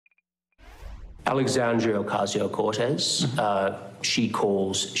Alexandria Ocasio-Cortez,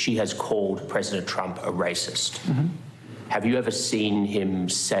 she has called President Trump a racist. Have you ever seen him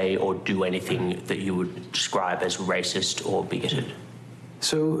say or do anything that you would describe as racist or bigoted?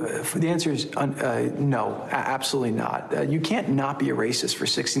 So the answer is no, absolutely not. You can't not be a racist for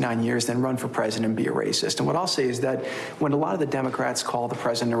 69 years, then run for president and be a racist. And what I'll say is that when a lot of the Democrats call the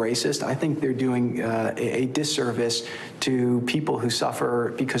president a racist, I think they're doing a disservice to people who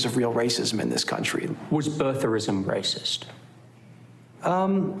suffer because of real racism in this country. Was birtherism racist?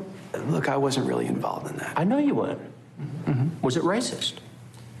 Look, I wasn't really involved in that. I know you weren't. Was it racist?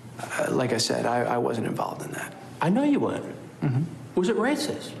 Like I said, I wasn't involved in that. I know you weren't. Was it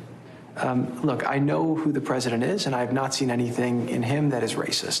racist? Look, I know who the president is, and I have not seen anything in him that is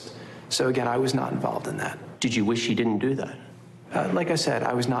racist. So again, I was not involved in that. Did you wish he didn't do that? Like I said,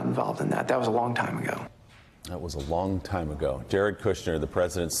 I was not involved in that. That was a long time ago. That was a long time ago. Jared Kushner, the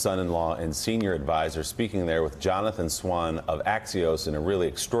president's son-in-law and senior advisor, speaking there with Jonathan Swan of Axios in a really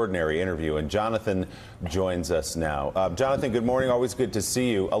extraordinary interview. And Jonathan joins us now. Jonathan, good morning. Always good to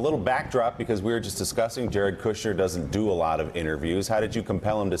see you. A little backdrop, because we were just discussing Jared Kushner doesn't do a lot of interviews. How did you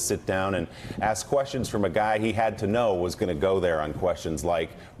compel him to sit down and ask questions from a guy he had to know was going to go there on questions like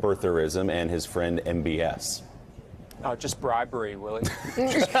birtherism and his friend MBS? Just bribery, Willie.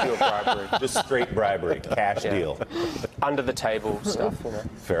 Just pure bribery. Just straight bribery, cash deal. Under the table stuff, you know.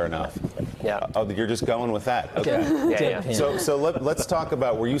 Fair enough. Yeah. Oh, you're just going with that. Okay. Yeah. So let's talk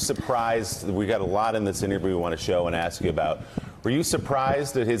about, were you surprised? We got a lot in this interview we want to show and ask you about. Were you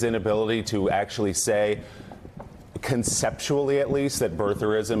surprised at his inability to actually say, conceptually at least, that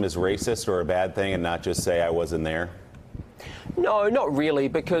birtherism is racist or a bad thing and not just say I wasn't there? No, not really,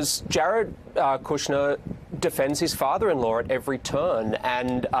 because Jared Kushner defends his father-in-law at every turn.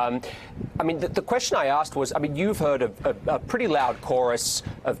 And, I mean, the question I asked was, I mean, you've heard a pretty loud chorus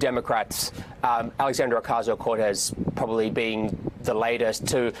of Democrats, Alexandria Ocasio-Cortez probably being the latest,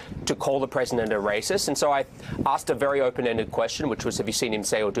 to call the president a racist. And so I asked a very open-ended question, which was, have you seen him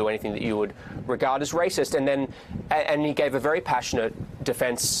say or do anything that you would regard as racist? And he gave a very passionate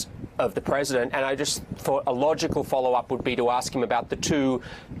defense of the president, and I just thought a logical follow-up would be to ask him about the two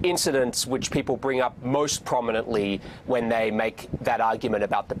incidents which people bring up most prominently when they make that argument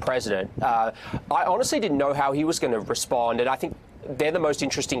about the president. I honestly didn't know how he was going to respond, and I think they're the most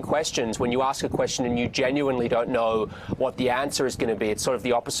interesting questions. When you ask a question and you genuinely don't know what the answer is going to be, it's sort of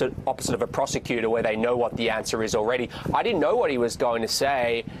the opposite of a prosecutor where they know what the answer is already. I didn't know what he was going to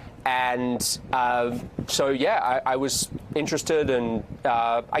say, and so yeah, I was interested and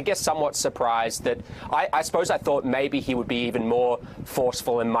I guess somewhat surprised that I suppose I thought maybe he would be even more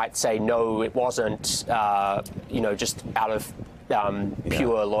forceful and might say no, it wasn't, you know, just out of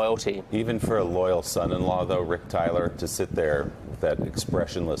pure loyalty. Even for a loyal son-in-law, though, Rick Tyler, to sit there with that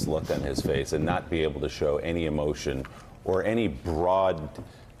expressionless look on his face and not be able to show any emotion or any broad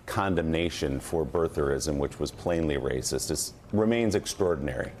condemnation for birtherism, which was plainly racist, remains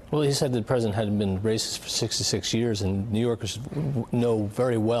extraordinary. Well, he said that the president had been racist for 66 years, and New Yorkers know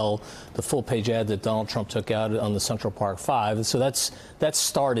very well the full-page ad that Donald Trump took out on the Central Park Five, and so that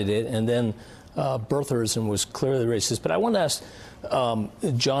started it, and then birtherism was clearly racist. But I want to ask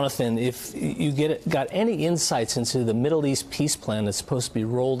Jonathan if you got any insights into the Middle East peace plan that's supposed to be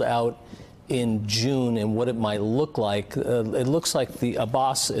rolled out in June and what it might look like. It looks like the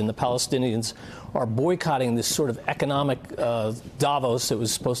Abbas and the Palestinians are boycotting this sort of economic Davos that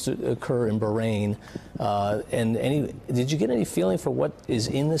was supposed to occur in Bahrain. Did you get any feeling for what is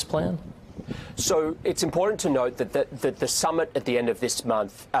in this plan? So it's important to note that the summit at the end of this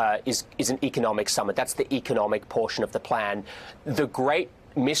month is an economic summit. That's the economic portion of the plan. The great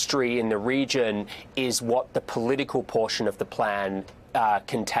mystery in the region is what the political portion of the plan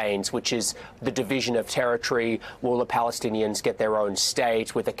contains, which is the division of territory. Will the Palestinians get their own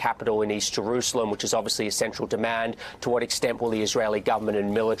state with a capital in East Jerusalem, which is obviously a central demand? To what extent will the Israeli government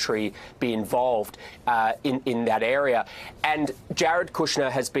and military be involved in that area? And Jared Kushner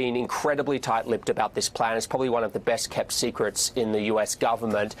has been incredibly tight-lipped about this plan. It's probably one of the best-kept secrets in the U.S.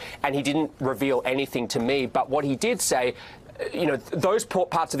 government, and he didn't reveal anything to me. But what he did say, you know, those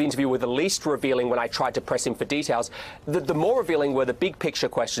parts of the interview were the least revealing when I tried to press him for details. The more revealing were the big picture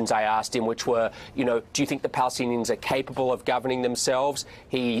questions I asked him, which were, you know, do you think the Palestinians are capable of governing themselves?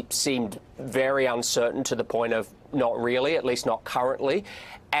 He seemed very uncertain to the point of not really, at least not currently.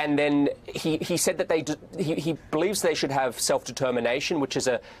 And then he said that he believes they should have self-determination, which is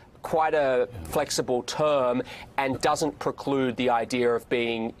quite a flexible term and doesn't preclude the idea of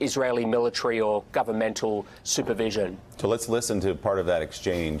being Israeli military or governmental supervision. So let's listen to part of that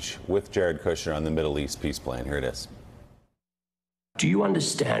exchange with Jared Kushner on the Middle East peace plan. Here it is. Do you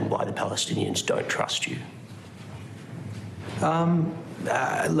understand why the Palestinians don't trust you?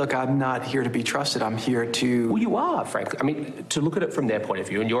 Look, I'm not here to be trusted. I'm here to... Well, you are, frankly. I mean, to look at it from their point of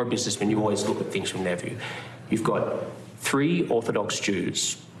view, and you're a businessman, you always look at things from their view. You've got 3 Orthodox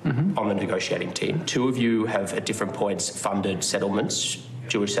Jews on the negotiating team. 2 of you have, at different points, funded settlements,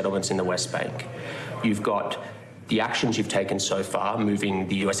 Jewish settlements in the West Bank. You've got the actions you've taken so far, moving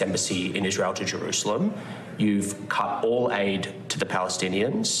the US Embassy in Israel to Jerusalem. You've cut all aid to the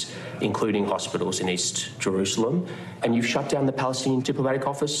Palestinians, including hospitals in East Jerusalem, and you've shut down the Palestinian diplomatic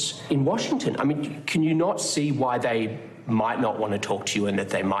office in Washington. I mean, can you not see why they might not want to talk to you and that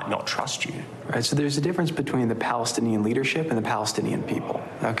they might not trust you? Right, so there's a difference between the Palestinian leadership and the Palestinian people,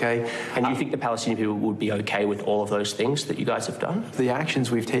 okay? And you think the Palestinian people would be okay with all of those things that you guys have done? The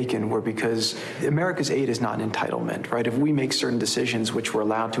actions we've taken were because America's aid is not an entitlement, right? If we make certain decisions which we're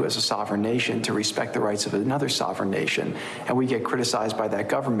allowed to as a sovereign nation to respect the rights of another sovereign nation, and we get criticized by that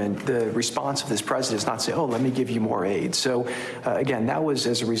government, the response of this president is not to say, oh, let me give you more aid. So again, that was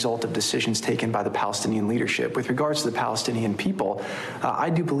as a result of decisions taken by the Palestinian leadership. With regards to the Palestinian people, I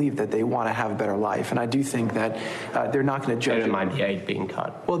do believe that they want to have a better life, and I do think that they're not going to judge... They don't mind the aid being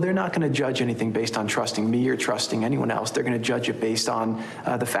cut. Well, they're not going to judge anything based on trusting me or trusting anyone else. They're going to judge it based on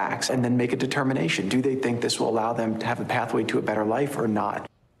the facts and then make a determination. Do they think this will allow them to have a pathway to a better life or not?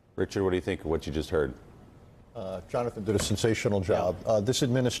 Richard, what do you think of what you just heard? Jonathan did a sensational job. This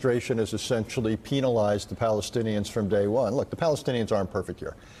administration has essentially penalized the Palestinians from day one. Look, the Palestinians aren't perfect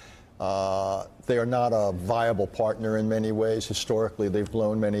here. They are not a viable partner in many ways. Historically, they've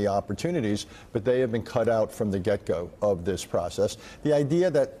blown many opportunities, but they have been cut out from the get-go of this process. The idea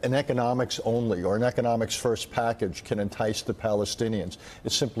that an economics only or an economics first package can entice the Palestinians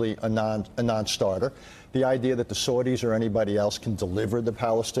is simply a non-starter. The idea that the Saudis or anybody else can deliver the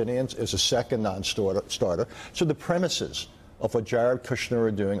Palestinians is a second non-starter. So the premises of what Jared Kushner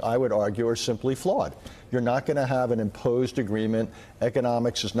are doing, I would argue, are simply flawed. You're not going to have an imposed agreement.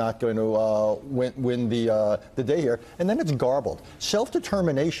 Economics is not going to win the day here. And then it's garbled.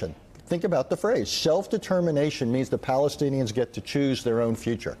 Self-determination. Think about the phrase. Self-determination means the Palestinians get to choose their own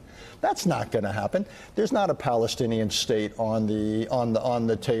future. That's not going to happen. There's not a Palestinian state on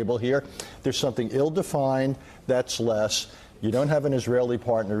the table here. There's something ill-defined that's less. You don't have an Israeli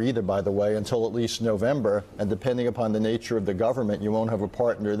partner either, by the way, until at least November, and depending upon the nature of the government, you won't have a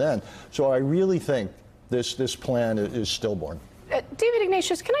partner then. So I really think this plan is stillborn. David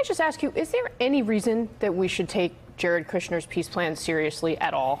Ignatius, can I just ask you, is there any reason that we should take Jared Kushner's peace plan seriously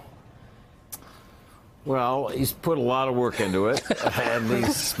at all? Well, he's put a lot of work into it, and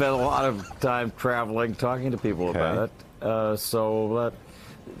he's spent a lot of time traveling, talking to people about it.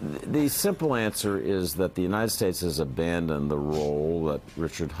 The simple answer is that the United States has abandoned the role that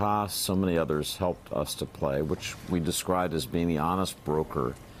Richard Haas, so many others helped us to play, which we described as being the honest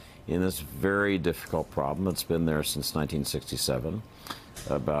broker in this very difficult problem that's been there since 1967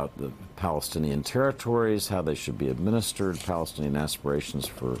 about the Palestinian territories, how they should be administered, Palestinian aspirations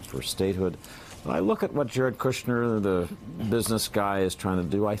for statehood. When I look at what Jared Kushner, the business guy, is trying to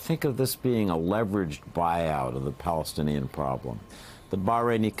do, I think of this being a leveraged buyout of the Palestinian problem. The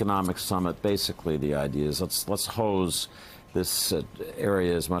Bahrain Economic Summit, basically the idea is let's hose this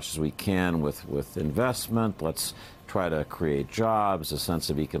area as much as we can with investment. Let's try to create jobs, a sense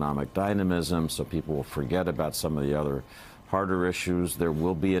of economic dynamism, so people will forget about some of the other harder issues. There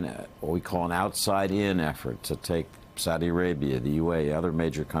will be what we call an outside-in effort to take Saudi Arabia, the UAE, other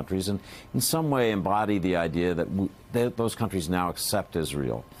major countries, and in some way embody the idea that those countries now accept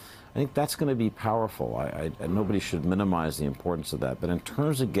Israel. I think that's going to be powerful. Nobody should minimize the importance of that. But in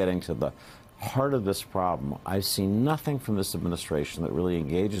terms of getting to the heart of this problem, I've seen nothing from this administration that really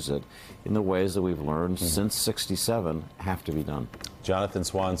engages it in the ways that we've learned since '67 have to be done. Jonathan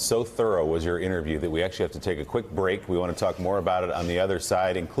Swan, so thorough was your interview that we actually have to take a quick break. We want to talk more about it on the other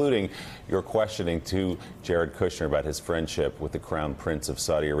side, including your questioning to Jared Kushner about his friendship with the Crown Prince of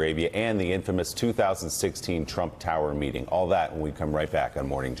Saudi Arabia and the infamous 2016 Trump Tower meeting. All that when we come right back on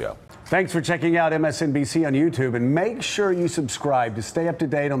Morning Joe. Thanks for checking out MSNBC on YouTube, and make sure you subscribe to stay up to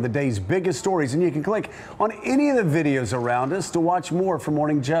date on the day's biggest stories. And you can click on any of the videos around us to watch more from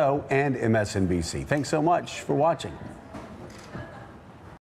Morning Joe and MSNBC. Thanks so much for watching.